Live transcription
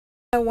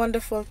Hi,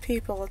 wonderful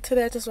people.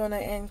 Today I just want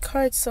to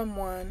encourage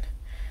someone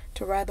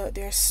to ride out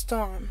their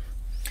storm.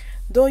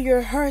 Though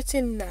you're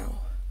hurting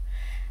now,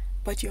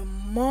 but your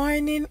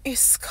morning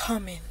is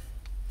coming.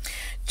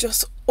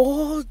 Just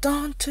hold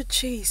on to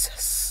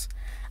Jesus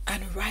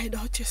and ride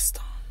out your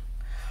storm.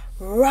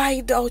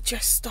 Ride out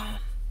your storm.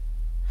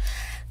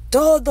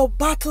 Though the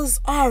battles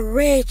are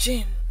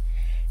raging,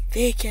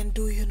 they can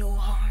do you no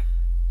harm.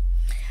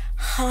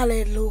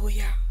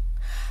 Hallelujah.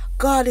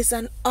 God is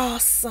an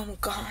awesome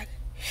God.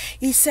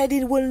 He said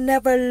He will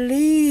never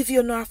leave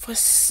you nor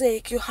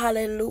forsake you.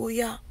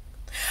 Hallelujah.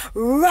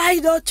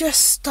 Ride out your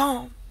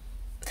storm.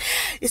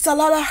 It's a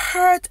lot of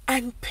hurt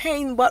and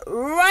pain, but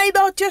ride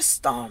out your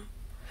storm,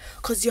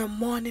 because your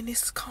morning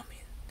is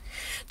coming.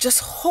 Just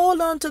hold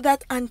on to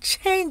that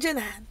unchanging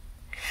hand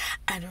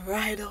and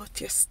ride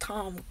out your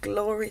storm.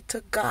 Glory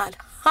to God.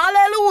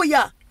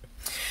 Hallelujah.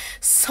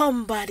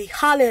 Somebody,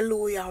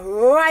 hallelujah,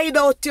 ride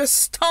out your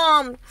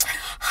storm.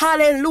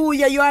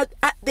 Hallelujah. You are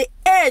at the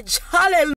edge. Hallelujah.